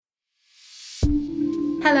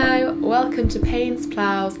Hello, welcome to Pains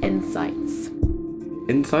Plough's Insights.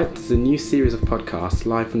 Insights is a new series of podcasts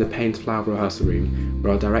live from the Pains Plough rehearsal room,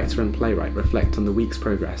 where our director and playwright reflect on the week's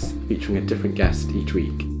progress, featuring a different guest each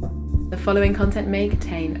week. The following content may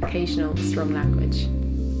contain occasional strong language.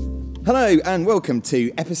 Hello and welcome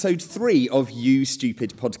to episode 3 of You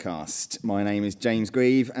Stupid Podcast. My name is James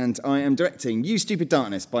Grieve and I am directing You Stupid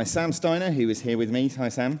Darkness by Sam Steiner, who is here with me. Hi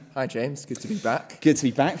Sam. Hi James, good to be back. Good to be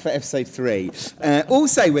back for episode 3.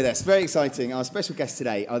 Also with us, very exciting, our special guests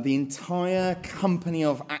today are the entire company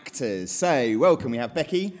of actors. So welcome, we have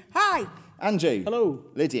Becky. Hi. Andrew. Hello.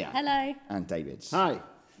 Lydia. Hello. And David. Hi.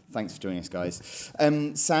 Thanks for joining us, guys.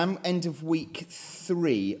 Sam, end of week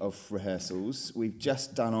 3 of rehearsals. We've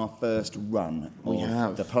just done our first run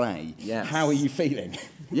of the play. Yes. How are you feeling?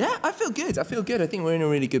 Yeah, I feel good. I think we're in a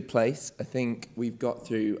really good place. I think we've got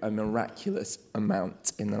through a miraculous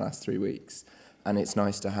amount in the last 3 weeks. And it's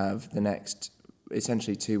nice to have the next,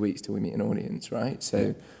 essentially 2 weeks till we meet an audience, right?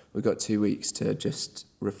 So we've got 2 weeks to just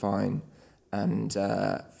refine and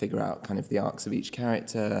figure out kind of the arcs of each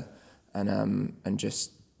character and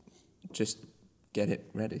just get it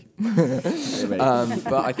ready. But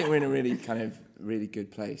I think we're in a really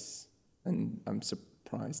good place, and I'm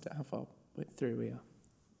surprised at how far through we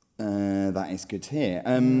are. That is good to hear.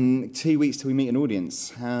 2 weeks till we meet an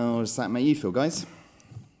audience. How does that make you feel, guys?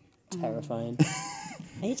 Terrifying.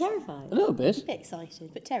 Are you terrified? A little bit. A bit excited,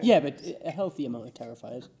 but terrified. Yeah, but a healthy amount of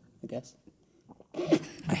terrified, I guess.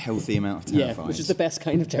 A healthy amount of terrified. Yeah, which is the best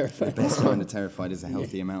kind of terrified. The best kind of terrified is a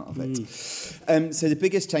healthy amount of it. So the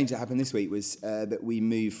biggest change that happened this week was that we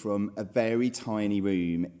moved from a very tiny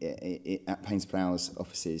room at Pains Plough's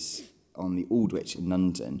offices on the Aldwych in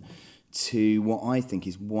London to what I think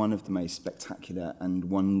is one of the most spectacular and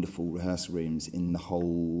wonderful rehearsal rooms in the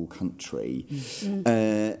whole country.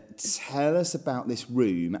 Tell us about this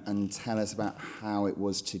room and tell us about how it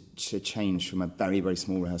was to change from a very, very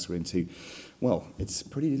small rehearsal room to, well, it's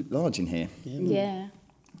pretty large in here. Yeah.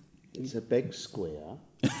 It's a big square.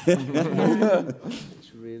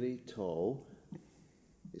 It's really tall.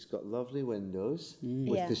 It's got lovely windows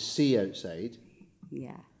with the sea outside.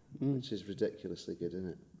 Yeah. Which is ridiculously good, isn't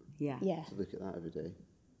it? Yeah. To look at that every day.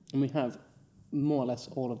 And we have more or less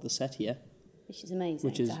all of the set here, Which is amazing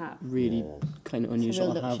which is to have. really kind of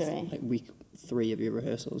unusual real to have luxury. like week 3 of your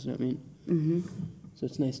rehearsals, you know what I mean? Mm-hmm. So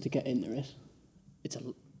it's nice to get into it. It's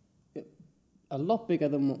a lot bigger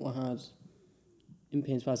than what we had in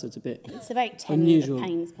Pains Plough, so it's a bit It's about 10 unusual.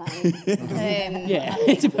 Pains Plough. Yeah,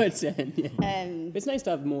 it's about 10, yeah. It's nice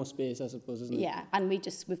to have more space, I suppose, isn't it? Yeah, and we've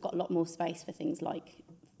got a lot more space for things like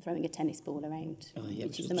throwing a tennis ball around,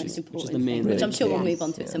 which is the most important which is the main thing, which I'm thing. sure we'll move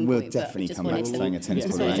on to at some We'll point. definitely but come back to throwing a tennis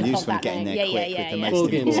ball wanted around. to You just pop want to that get in there now. quick with the most Ball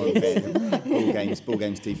games. important bit. Ball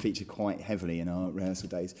games do feature quite heavily in our rehearsal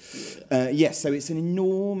days. Yes, so it's an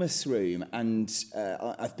enormous room, and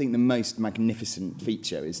I think the most magnificent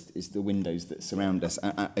feature is the windows that surround us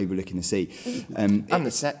overlooking the sea. And the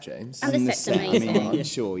set, James. And the set's amazing. I mean,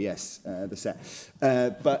 sure, yes, the set.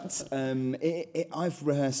 But I've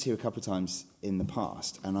rehearsed here a couple of times in the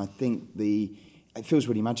past, and I think it feels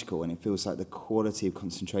really magical, and it feels like the quality of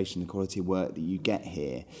concentration, the quality of work that you get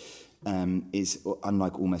here is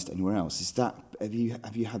unlike almost anywhere else. Have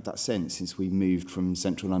you had that sense since we moved from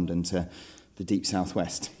central London to the deep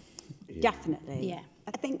southwest? Definitely. Yeah.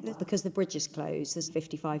 I think that because the bridge is closed, there's a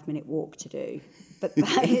 55-minute walk to do. But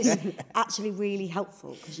that is actually really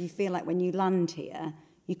helpful because you feel like when you land here,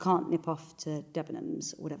 you can't nip off to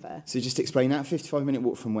Debenhams or whatever. So just explain that, 55-minute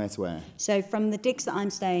walk from where to where? So from the digs that I'm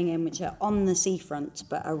staying in, which are on the seafront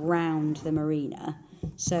but around the marina,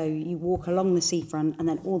 so you walk along the seafront and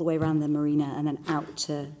then all the way around the marina and then out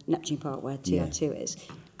to Neptune Park where TR2 is.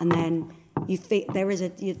 And then you feel there's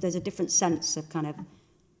a different sense of kind of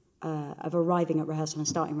arriving at rehearsal and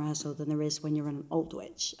starting rehearsal than there is when you're in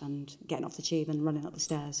Aldwych and getting off the tube and running up the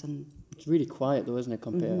stairs. And It's really quiet though, isn't it,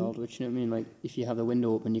 compared to Aldwych, you know what I mean? Like, if you have the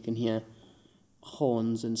window open, you can hear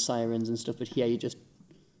horns and sirens and stuff, but here you just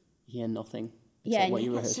hear nothing. Yeah, Except what and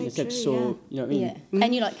you're that's rehearsing. so Except true, you know what I mean? Yeah,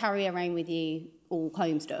 and you carry around with you all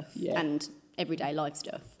home stuff Yeah. and everyday life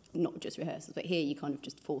stuff, not just rehearsals. But here, you're kind of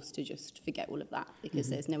just forced to just forget all of that because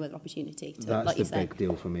there's no other opportunity to, That's like you the said, big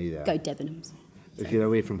deal for me there. go Debenhams. If you're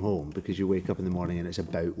away from home, because you wake up in the morning and it's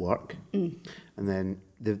about work, and then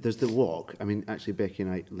there's the walk. I mean, actually, Becky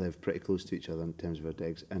and I live pretty close to each other in terms of our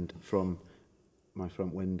digs, and from my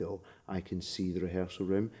front window, I can see the rehearsal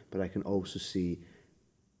room, but I can also see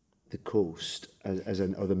the coast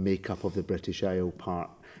or the makeup of the British Isle part.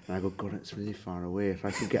 And I go, God, it's really far away. If I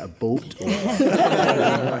could get a boat.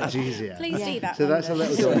 Much easier. Please do that. So that's a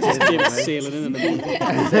little Sailing in the morning.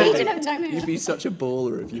 Speaking of don't move. You'd be such a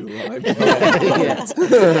baller if you arrived.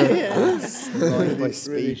 By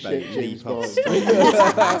speedboat, leap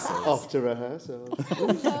off to rehearsal.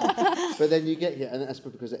 But then you get here, and that's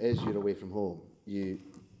because it is you're away from home. You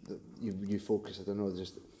focus. I don't know.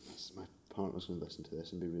 My partner's going to listen to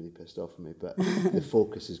this and be really pissed off at me, but the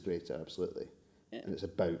focus is greater, absolutely. Yeah. And it's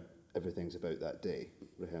everything's about that day,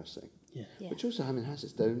 rehearsing. Yeah. Which also, has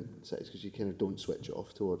its downsides because you kind of don't switch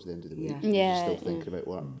off towards the end of the week. You're still thinking about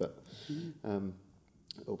work, but kind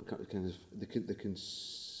of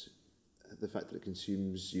the fact that it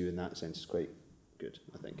consumes you in that sense is quite good,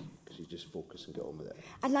 I think, because you just focus and get on with it.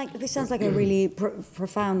 This sounds like a really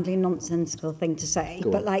profoundly nonsensical thing to say,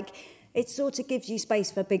 but it sort of gives you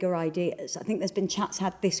space for bigger ideas. I think there's been chats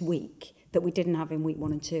had this week that we didn't have in week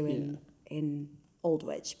 1 and 2 in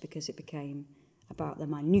Aldwych, because it became about the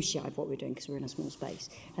minutiae of what we're doing because we're in a small space.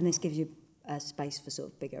 And this gives you a space for sort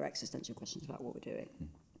of bigger existential questions about what we're doing,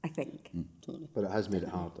 I think. Totally. But it has made it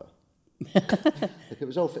harder. Like it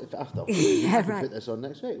was all fit after. Yeah, right. Put this on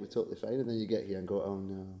next week, we're totally fine. And then you get here and go, oh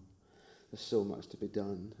no, there's so much to be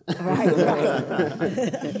done. Right.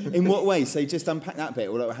 In what way? So just unpack that bit.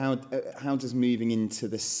 Or how does moving into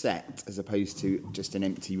the set, as opposed to just an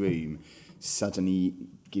empty room, suddenly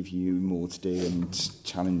give you more to do and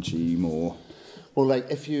challenge you more? Well, like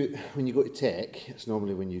when you go to tech, it's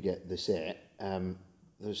normally when you get the set.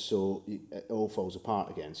 It all falls apart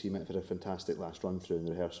again. So you might have had a fantastic last run through in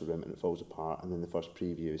the rehearsal room, and it falls apart, and then the first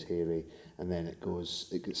preview is hairy, and then it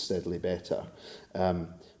gets steadily better.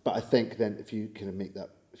 But I think then if you kind of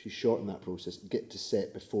if you shorten that process, get to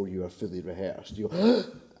set before you are fully rehearsed, you go,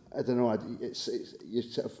 I don't know, you're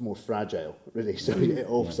sort of more fragile, really. So it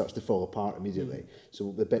all starts to fall apart immediately.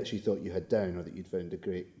 So the bits you thought you had down, or that you'd found a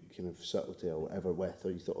great kind of subtlety or whatever with,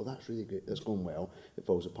 or you thought, oh, that's really great, that's going well, it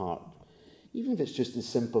falls apart. Even if it's just as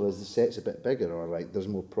simple as the set's a bit bigger, or like there's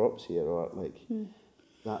more props here, or like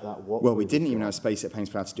that walk. Well, we didn't even have space at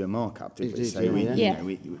Paynes Plough to do a markup, did we? So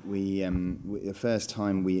we the first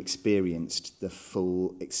time we experienced the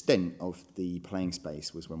full extent of the playing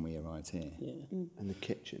space was when we arrived here. Yeah. And the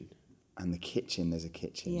kitchen. And the kitchen, there's a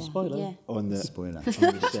kitchen. Yeah. Spoiler. Yeah. On the spoiler. On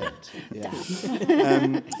the set. Yeah.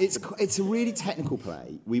 It's a really technical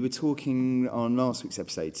play. We were talking on last week's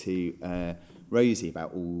episode to Rosie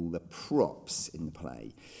about all the props in the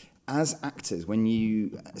play. As actors, when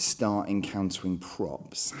you start encountering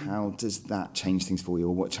props, how does that change things for you,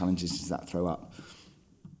 or what challenges does that throw up?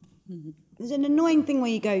 There's an annoying thing where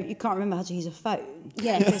you can't remember how to use a phone.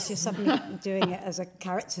 Yeah. Because you're suddenly doing it as a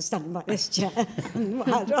character standing by this chair. And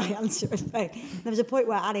how do I answer a phone? There was a point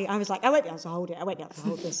where Annie, I was like, I won't be able to hold it. I won't be able to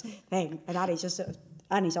hold this thing. And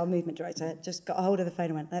Annie's our movement director, just got a hold of the phone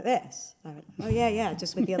and went, like this. I went, oh, yeah,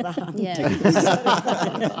 just with the other hand. Yeah.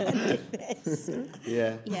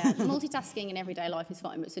 Yeah. Multitasking in everyday life is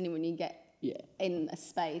fine, but suddenly when you get in a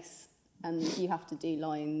space and you have to do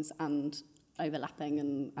lines and overlapping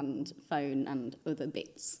and phone and other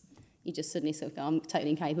bits, you just suddenly sort of go, I'm totally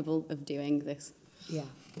incapable of doing this. Yeah.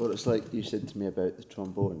 Well, it's like you said to me about the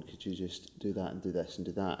trombone. Could you just do that and do this and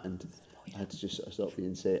do that? And I had to just sort of stop you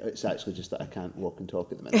and say, it's actually just that I can't walk and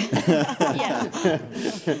talk at the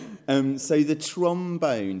minute. So the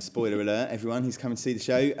trombone, spoiler alert, everyone who's coming to see the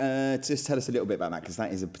show, just tell us a little bit about that, because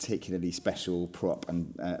that is a particularly special prop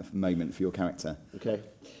and moment for your character. Okay.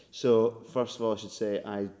 So, first of all, I should say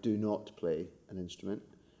I do not play an instrument.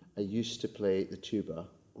 I used to play the tuba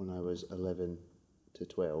when I was 11 to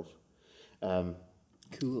 12.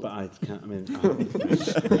 Cool. But I can't,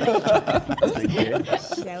 Thank you.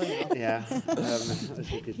 Yeah, it was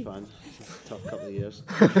good fun. It's a tough couple of years.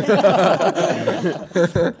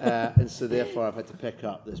 And so therefore I've had to pick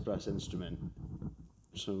up this brass instrument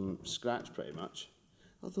from scratch pretty much.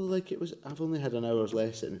 Although I've only had an hour's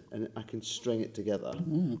lesson and I can string it together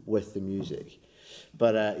with the music.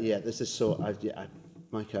 But this is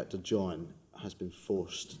my character John has been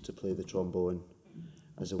forced to play the trombone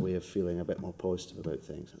as a way of feeling a bit more positive about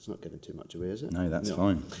things. That's not giving too much away, is it? No, that's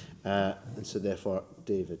fine. And so therefore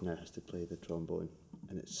David now has to play the trombone,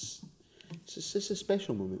 and it's a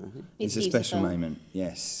special moment, I think. It's a special moment,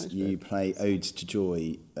 yes. Thanks, you play Odes to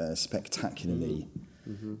Joy spectacularly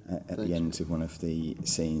at the end of one of the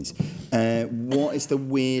scenes. What is the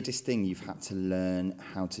weirdest thing you've had to learn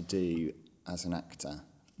how to do as an actor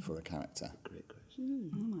for a character? Great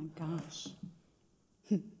question. Oh my gosh.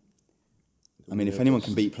 I mean, if anyone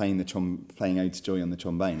can beat playing Ode to Joy on the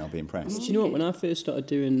trombone, I'll be impressed. Do you know what? When I first started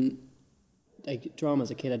doing like drama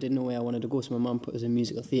as a kid. I didn't know where I wanted to go, so my mum put us in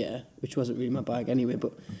musical theatre, which wasn't really my bag anyway.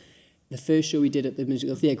 But the first show we did at the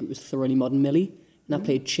musical theatre group was Thoroughly Modern Millie, and I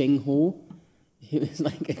played Ching Ho. It was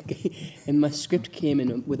like, and my script came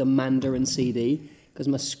in with a Mandarin CD because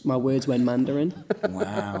my words went Mandarin.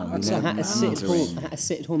 Wow. So I had to sit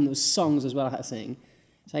at home. There was songs as well I had to sing.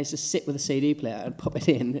 So I used to sit with a CD player and pop it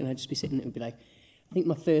in, and I'd just be sitting and it would be like, I think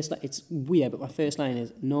my first line, it's weird, but my first line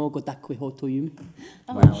is No Godakwe Hotoyum.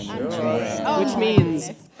 Which means,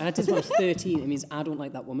 and I did when I was 13, it means I don't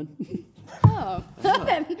like that woman. Oh. That's what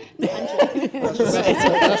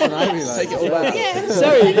I realised. Take it all back. Yeah.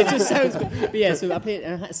 Sorry, it just sounds... But yeah, so I played,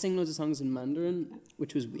 and I had to sing loads of songs in Mandarin,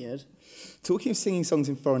 which was weird. Talking of singing songs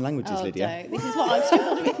in foreign languages, Oh, Lydia. don't. This is what I'm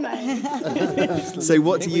struggled with, mate. So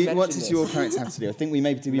what I think we does your mentioned parents have to do? I think we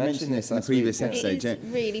mentioned this in the previous episode. It's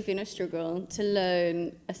really been a struggle to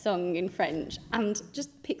learn a song in French and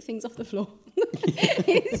just pick things off the floor.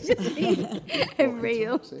 It's just been a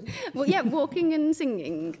real... Well, yeah, walking and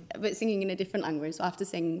singing, but singing in a different language. So I have to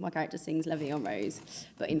sing, my character sings La Vie en Rose,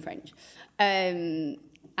 but in French. And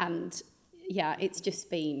yeah, it's just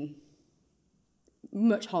been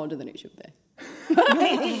much harder than it should be.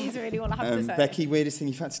 It's really what I have to say. Becky, weirdest thing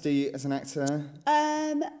you've had to do as an actor?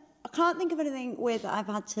 I can't think of anything weird that I've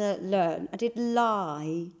had to learn. I did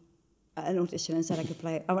lie at an audition and said I could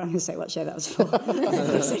play... I'm not going to say what show that was for.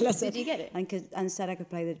 Did you get it? And said I could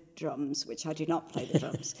play the drums, which I do not play the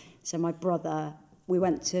drums. So my brother... We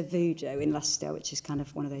went to Voodoo in Leicester, which is kind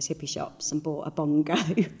of one of those hippie shops, and bought a bongo.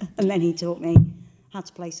 And then he taught me how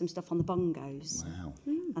to play some stuff on the bongos. Wow.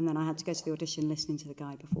 And then I had to go to the audition listening to the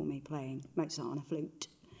guy before me playing Mozart on a flute.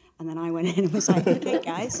 And then I went in and was like, okay,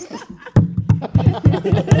 guys.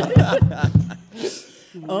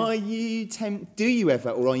 Are you do you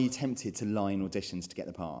ever, or are you tempted to lie in auditions to get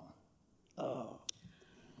the part?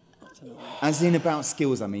 As in about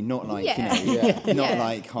skills, I mean, not like, not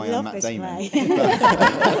like, hi, I'm Matt Damon. I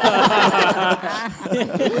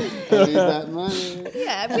need that money.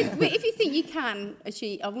 Yeah, but if you think you can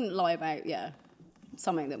achieve... I wouldn't lie about,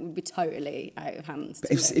 something that would be totally out of hand.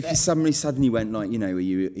 But if somebody suddenly went like, are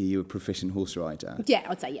you a proficient horse rider? Yeah,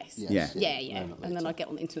 I'd say yes. Yeah. Yeah. And then I'd get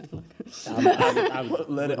on the internet like... I would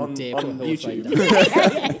learn it on YouTube.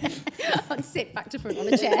 I'd sit back to front on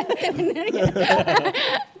a chair.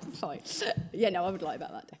 Fine. Yeah, no, I would lie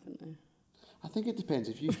about that, definitely. I think it depends.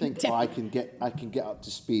 If you think, I can get up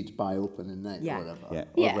to speed by opening night or whatever,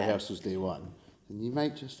 or rehearsals day one, then you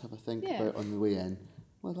might just have a think about on the way in,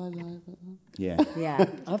 will I lie about that? Yeah.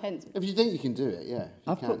 Depends. If you think you can do it,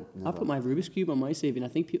 I've put my Rubik's Cube on my CV, and I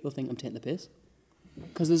think people think I'm taking the piss.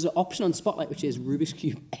 Because there's an option on Spotlight which is Rubik's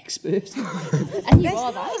Cube expert. And you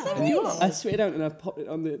are that. And you are. I swear down, and I've popped it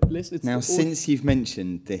on the list. It's Now, since you've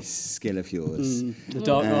mentioned this skill of yours, the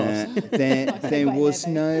dark arts. there was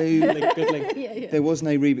no Good link. there was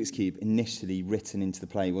no Rubik's Cube initially written into the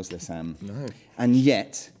play, was there, Sam? No. And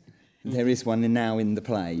yet there is one now in the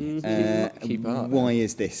play. Keep up. Why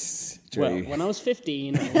is this, Drew? Well, when I was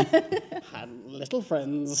 15, I had little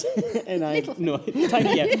friends, and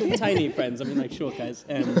tiny friends. I mean, like short guys.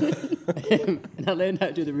 And I learned how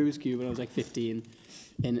to do the Rubik's Cube when I was like 15,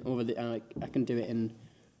 and I can do it in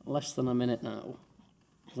less than a minute now.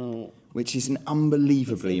 So, Which is an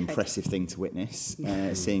unbelievably impressive thing to witness,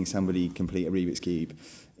 seeing somebody complete a Rubik's Cube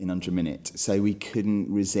in under a minute. So we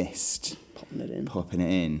couldn't resist popping it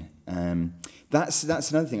in. That's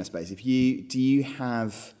another thing, I suppose. Do you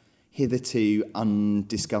have hitherto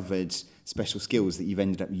undiscovered special skills that you've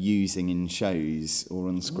ended up using in shows or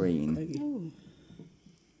on screen?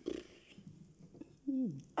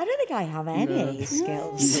 I don't think I have any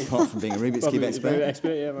skills. Apart from being a Rubik's Cube expert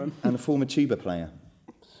yeah, man. and a former tuba player.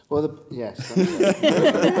 Well, the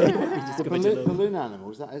balloon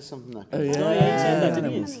animals, that is something I can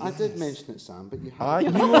I did mention it, Sam, but you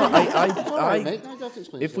haven't. Mate, no, don't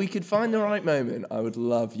explain If we could find the right moment, I would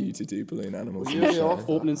love you to do balloon animals. You're off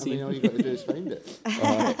Opening that. I mean, scene. all you've got to do is find it.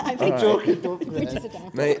 I'm Joking, don't put it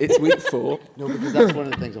in. Mate, it's week 4. No, because that's one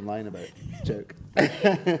of the things I'm lying about. Joke.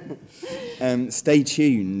 Stay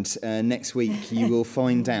tuned. Next week you will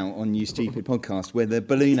find out on You Stupid Podcast whether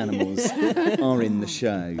balloon animals are in the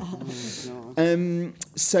show.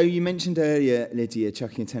 So you mentioned earlier, Lydia,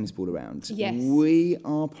 chucking a tennis ball around. Yes. We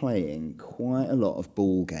are playing quite a lot of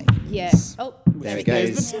ball games. Yeah. Oh, There it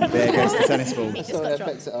goes. There goes the tennis ball. It just So got that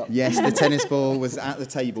dropped. picks it up. Yes, the tennis ball was at the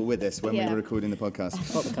table with us when we Yeah. were recording the podcast.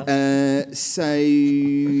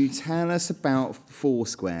 So tell us about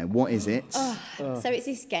Foursquare. What is it? So it's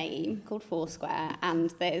this game called Foursquare, and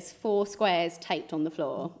there's 4 squares taped on the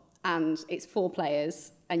floor, and it's 4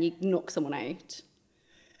 players, and you knock someone out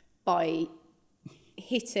by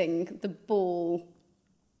hitting the ball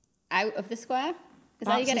out of the square. Is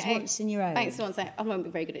that how you get it out? Once in your own. Bounces once out. I won't be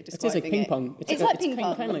very good at It's describing like ping pong. It's like ping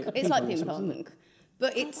pong. Kind of like It's like ping ping pong, isn't pong. it?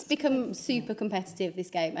 But it's become super competitive, this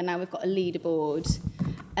game, and now we've got a leaderboard.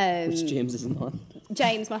 Which James isn't on.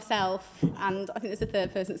 James, myself, and I think there's a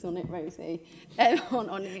third person that's on it, Rosie,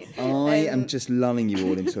 on it. I am just lulling you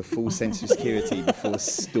all into a full sense of security before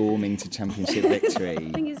storming to championship victory.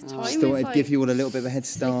 I think it's time. Just thought is I'd give you all a little bit of a head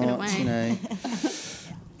slipping start, away. you know.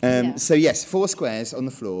 Yeah. So yes, 4 squares on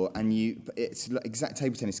the floor, and it's like exact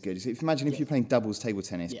table tennis good. So imagine if you're playing doubles table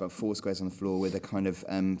tennis, but 4 squares on the floor with a kind of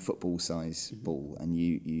football size ball, and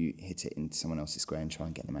you hit it into someone else's square and try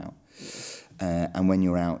and get them out. And when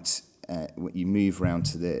you're out, you move round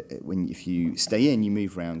to if you stay in, you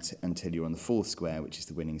move round until you're on the 4th square, which is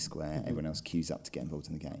the winning square. Everyone else queues up to get involved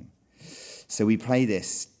in the game. So we play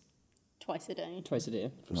this Twice a day. Twice a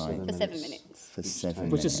day. For 7 minutes. for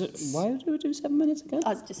 7 Which minutes. is why do we do 7 minutes again? I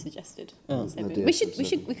was just suggested. Oh. 7. No, We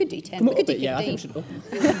could do 10. Come We on, could do 15. yeah, I think we should go.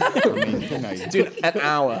 I mean, you know, Do an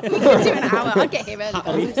hour. We could do an hour. I'd get here early.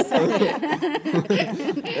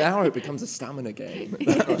 An hour it becomes a stamina game.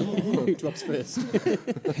 Who drops first?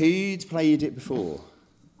 who'd played it before?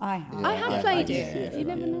 I have. I have played yeah, it. You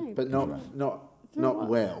never know. But not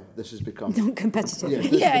well. This has become... Not competitive. Yeah,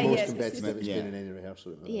 this Yeah, is the most yeah, competitive it's yeah. been in any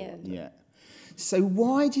rehearsal. Yeah. Yeah. So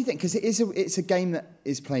why do you think? Because it's a game that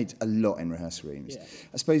is played a lot in rehearsal rooms. Yeah.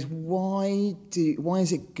 I suppose why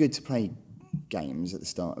is it good to play games at the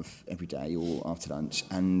start of every day or after lunch,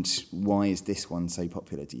 and why is this one so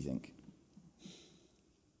popular? Do you think?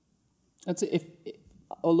 I'd say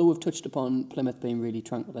although we've touched upon Plymouth being really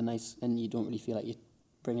tranquil and nice, and you don't really feel like you're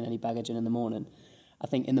bringing any baggage in the morning, I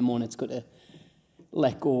think in the morning it's good to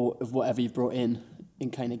let go of whatever you've brought in and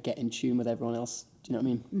kind of get in tune with everyone else. Do you know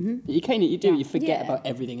what I mean? Mm-hmm. You forget Yeah. about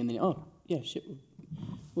everything, and then shit,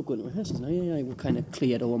 we're going to rehearsals now. Yeah, we're kind of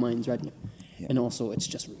cleared all our minds ready, and also it's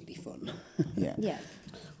just really fun. Yeah. Yeah.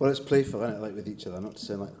 Well, it's playful, isn't it, like with each other. Not to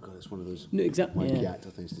sound like, God, it's one of those No, exactly, wanky yeah.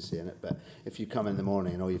 actor things to say in it, but if you come in the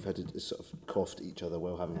morning and all you've had to sort of cough to each other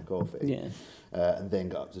while having a coffee, Yeah. and then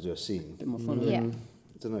got up to do a scene, Bit more fun. Yeah. I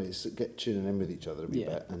don't know, it's get tuning in with each other a wee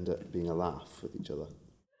bit and being a laugh with each other.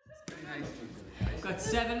 Got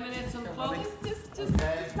 7 minutes on the clock. Just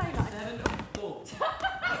play like 7 4.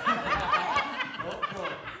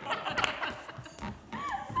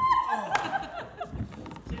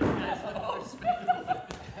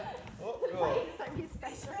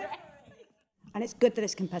 And it's good that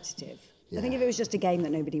it's competitive. I think if it was just a game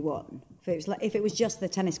that nobody won, if it was just the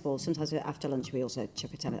tennis ball, sometimes after lunch we also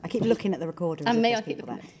chuck a tennis. I keep looking at the recorder. And me, there's I keep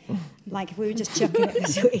people looking there. Like if we were just chucking it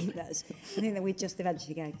between us, I think that we'd just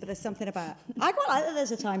eventually go. But there's something about, I quite like that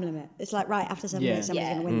there's a time limit. It's like, right, after 7 minutes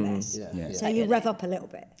somebody's going to win this. Yeah. So you rev up a little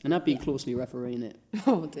bit. And I'd be closely refereeing it.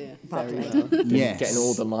 Oh dear. Very well. Yes. Getting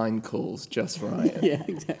all the line calls just right. Yeah,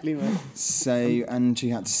 exactly right. So, and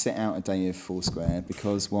you had to sit out a day of Foursquare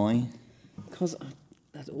because why? Because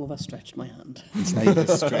I'd overstretched my hand. He's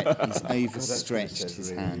overstretched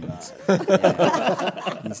his hand.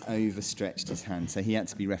 Yeah. He's overstretched his hand. So he had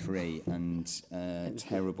to be referee, and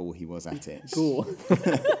terrible he was at it. Go.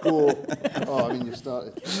 Go. Oh, I mean, you've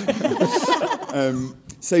started.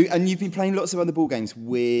 So, and you've been playing lots of other ball games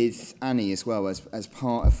with Annie as well as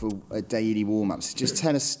part of a daily warm-ups. Just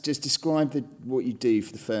tell us, just describe what you do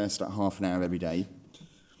for the first half an hour of every day.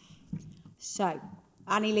 So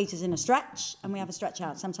Annie leads us in a stretch, and we have a stretch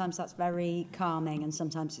out. Sometimes that's very calming, and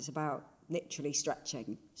sometimes it's about literally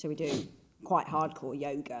stretching. So we do quite hardcore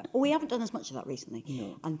yoga. Well, we haven't done as much of that recently.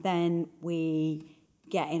 No. And then we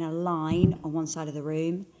get in a line on one side of the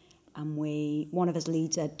room, and one of us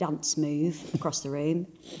leads a dance move across the room,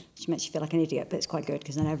 which makes you feel like an idiot, but it's quite good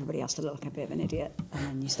because then everybody has to look like a bit of an idiot, and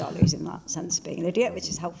then you start losing that sense of being an idiot, which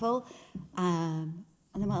is helpful. And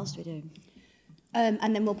then what else do we do?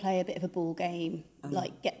 And then we'll play a bit of a ball game,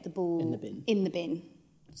 like get the ball in the bin.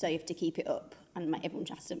 So you have to keep it up, and everyone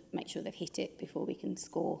has to make sure they've hit it before we can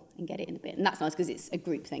score and get it in the bin. And that's nice because it's a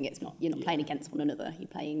group thing. It's not, you're not playing against one another, you're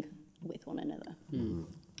playing with one another.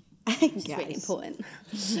 It's really important.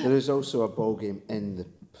 There is also a ball game in the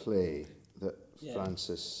play that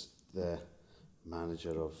Francis, the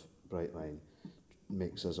manager of Brightline,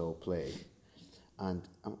 makes us all play. And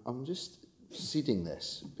I'm just seeding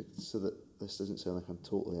this so that this doesn't sound like I'm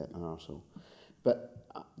totally an arsehole. But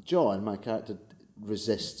John, my character,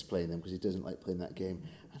 resists playing them because he doesn't like playing that game.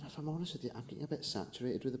 And if I'm honest with you, I'm getting a bit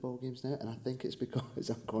saturated with the ball games now, and I think it's because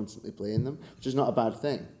I'm constantly playing them, which is not a bad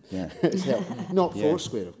thing. Yeah. It's not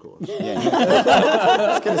Foursquare, of course. Yeah.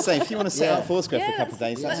 I was going to say, if you want to sit out Foursquare for a couple of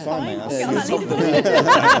days, that's fine, mate. I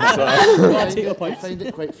find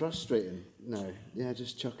it quite frustrating now. Yeah,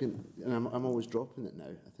 just chucking, and I'm always dropping it now.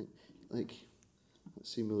 I think, that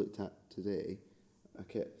scene we looked at today, I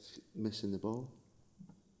kept missing the ball.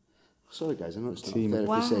 Sorry guys, I know it's not a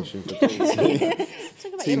therapy session for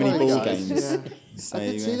Too many ball games. Yeah. So, I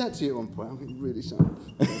did say that to you at one point. I'm getting really sorry.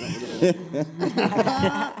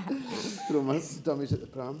 Throw my dummies at the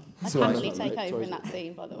pram. I'd happily take over in that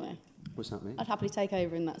scene, by the way. What's that mean? I'd happily take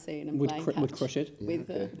over in that scene and Would play would catch crush it. with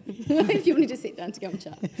if you wanted to sit down to go and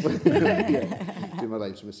chat. Do my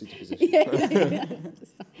legs from a seated position.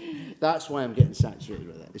 That's why I'm getting saturated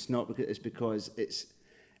with it. It's not because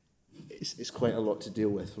it's quite a lot to deal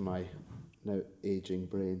with for my now ageing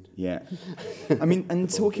brain. Yeah. I mean,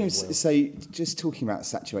 and talking, so just talking about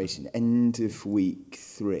saturation, end of week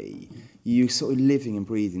 3, you sort of living and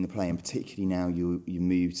breathing the play, and particularly now you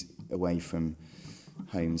moved away from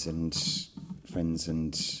homes and friends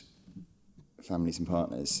and families and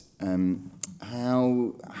partners.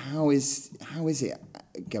 How is it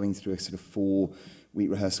going through a sort of 4-week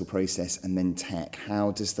rehearsal process and then tech? How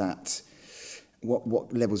does that?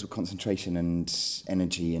 What levels of concentration and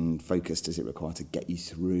energy and focus does it require to get you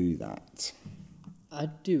through that?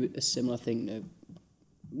 I'd do a similar thing to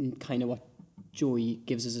kind of what Joey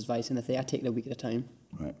gives us advice in the theatre. I take it a week at a time.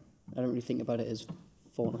 Right. I don't really think about it as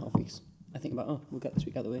 4.5 weeks. I think about, we'll get this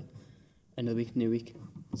week out of the way. End of the week, new week.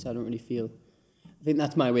 So I don't really feel... I think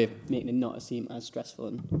that's my way of making it not seem as stressful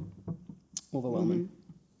and overwhelming.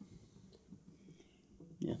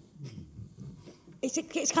 Yeah.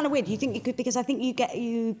 It's kind of weird. You think you could, because I think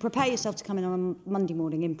you prepare yourself to come in on a Monday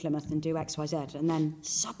morning in Plymouth and do X, Y, Z, and then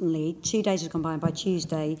suddenly 2 days have gone by, and by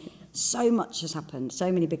Tuesday, so much has happened,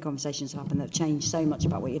 so many big conversations have happened that have changed so much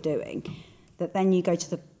about what you're doing, that then you go to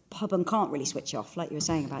the pub and can't really switch off, like you were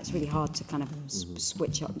saying about. It's really hard to kind of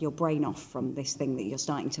switch up your brain off from this thing that you're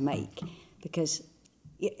starting to make, because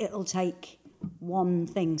it'll take one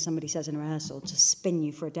thing somebody says in a rehearsal to spin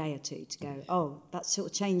you for a day or two to go, oh, that sort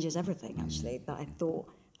of changes everything, actually, that I thought,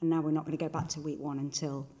 and now we're not going to go back to week 1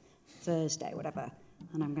 until Thursday, whatever,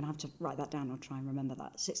 and I'm going to have to write that down or try and remember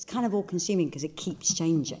that. So it's kind of all-consuming because it keeps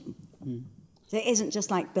changing. So it isn't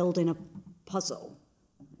just like building a puzzle.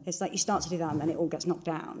 It's like you start to do that and then it all gets knocked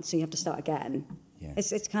down, so you have to start again. Yeah.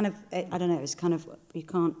 It's kind of, I don't know, it's kind of, you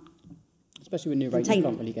can't... Especially when you're writing, you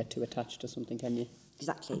can't really get too attached to something, can you?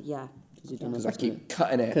 Exactly, yeah. Because I keep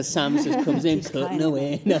cutting it. Because Sam just comes in, cutting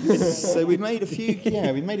away. So we've made a few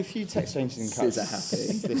text changes and cuts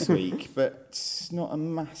this week, but not a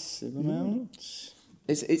massive amount.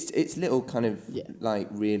 It's little kind of like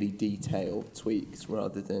really detailed tweaks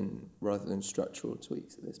rather than structural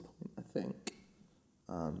tweaks at this point, I think,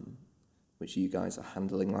 which you guys are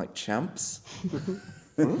handling like champs.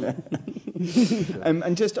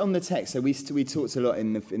 And just on the text, so we talked a lot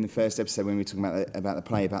in the first episode when we were talking about the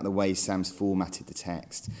play, about the way Sam's formatted the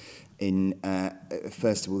text. In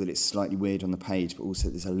first of all, that it's slightly weird on the page, but also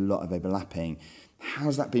there's a lot of overlapping.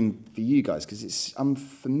 How's that been for you guys? Because it's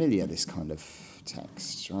unfamiliar, this kind of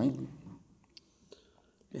text, right?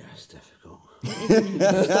 Yeah, it's difficult. Do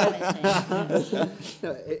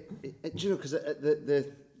you know, because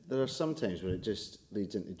there are some times where it just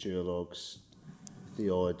leads into duologues, the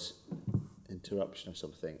odd interruption of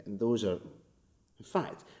something, and those are, in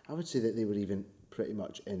fact, I would say that they were even pretty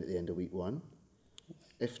much in at the end of week 1,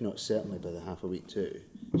 if not certainly by the half of week 2.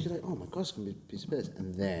 You're like, oh my God, it's going to be a piece of business.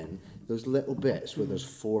 And then those little bits where there's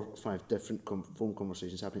 4 or 5 different phone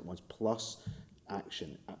conversations happening at once, plus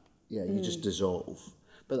action, you just dissolve.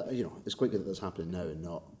 But it's quite good that that's happening now and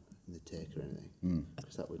not in the tech or anything,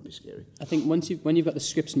 because that would be scary. I think when you've got the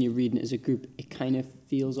scripts and you're reading it as a group, it kind of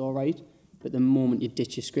feels all right. But the moment you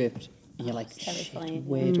ditch your script, and you're like, shit,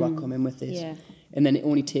 where do I come in with this? Yeah. And then it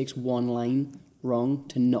only takes one line wrong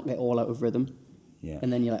to knock it all out of rhythm. Yeah.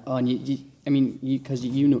 And then you're like, oh, and because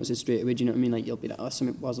you notice it straight away, do you know what I mean? Like, you'll be like, oh,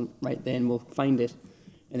 something wasn't right there, and we'll find it.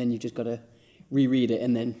 And then you've just got to reread it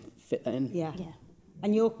and then fit that in. Yeah.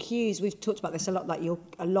 And your cues, we've talked about this a lot, like when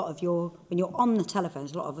you're on the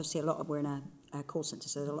telephones, we're in a call centre,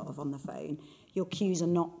 so there's a lot of on the phone, your cues are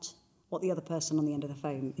not what the other person on the end of the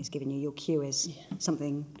phone is giving you. Your cue is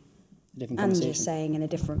something Andrew's saying in a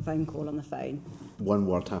different phone call on the phone. One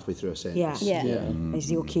word halfway through a sentence. Yeah.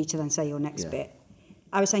 Is your cue to then say your next bit.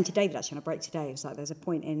 I was saying to David actually on a break today, it was like there's a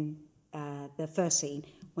point in the first scene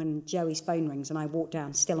when Joey's phone rings and I walked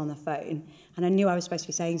down still on the phone and I knew I was supposed to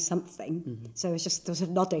be saying something. Mm-hmm. So I was just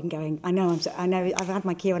nodding, going, I know I've had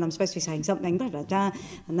my cue and I'm supposed to be saying something, blah, blah, blah,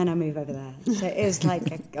 and then I move over there. So it is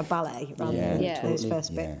like a ballet rather than those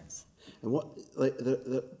first bits. And what, like,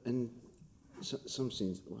 in some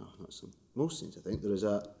scenes, well, not some, most scenes, I think, there is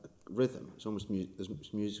a rhythm. It's almost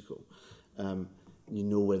it's musical. You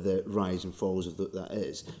know where the rise and falls of that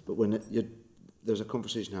is. But when there's a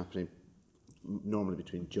conversation happening normally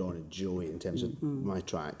between John and Joey in terms of my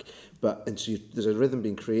track, and so there's a rhythm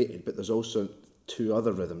being created, but there's also 2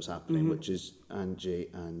 other rhythms happening, which is Angie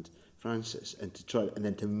and Francis, and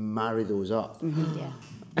then to marry those up. Yeah.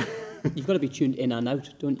 You've got to be tuned in and out,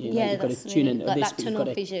 don't you? Yeah, Like, you've got that's to tune really, into like this, that but you've tunnel got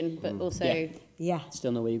to vision, but also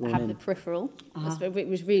still know where you're going have in. the peripheral. It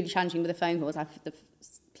was really challenging with the phone calls. The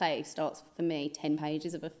play starts for me 10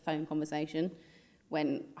 pages of a phone conversation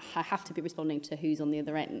when I have to be responding to who's on the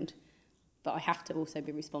other end, but I have to also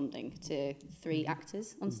be responding to 3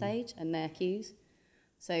 actors on stage and their cues.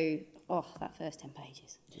 So, that first 10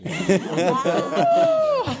 pages. It's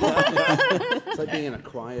like being in a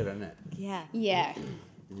choir, isn't it? Yeah. Yeah.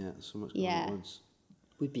 Yeah, so much going on at once.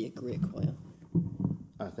 Would be a great choir.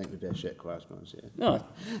 I think we'd be a shit choir, to be honest, yeah. No.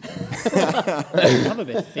 Have a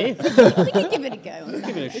bit of faith. We can give it a go.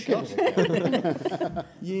 Give it a shot.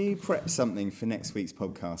 You prep something for next week's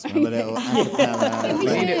podcast. We'll have a little acapella.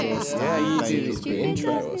 Yeah, you do the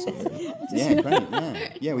intro or something. Yeah,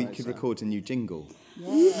 great. Yeah, we could record a new jingle.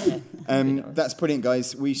 That's brilliant,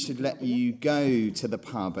 guys. We should let you go to the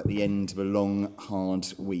pub at the end of a long, hard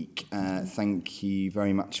week. Thank you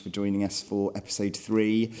very much for joining us for episode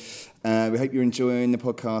 3. We hope you're enjoying the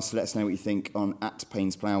podcast. Let us know what you think on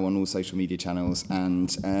 @PainsPlough on all social media channels,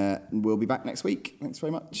 and we'll be back next week. Thanks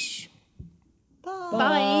very much.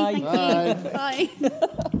 Bye. Thank you.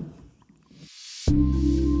 Bye.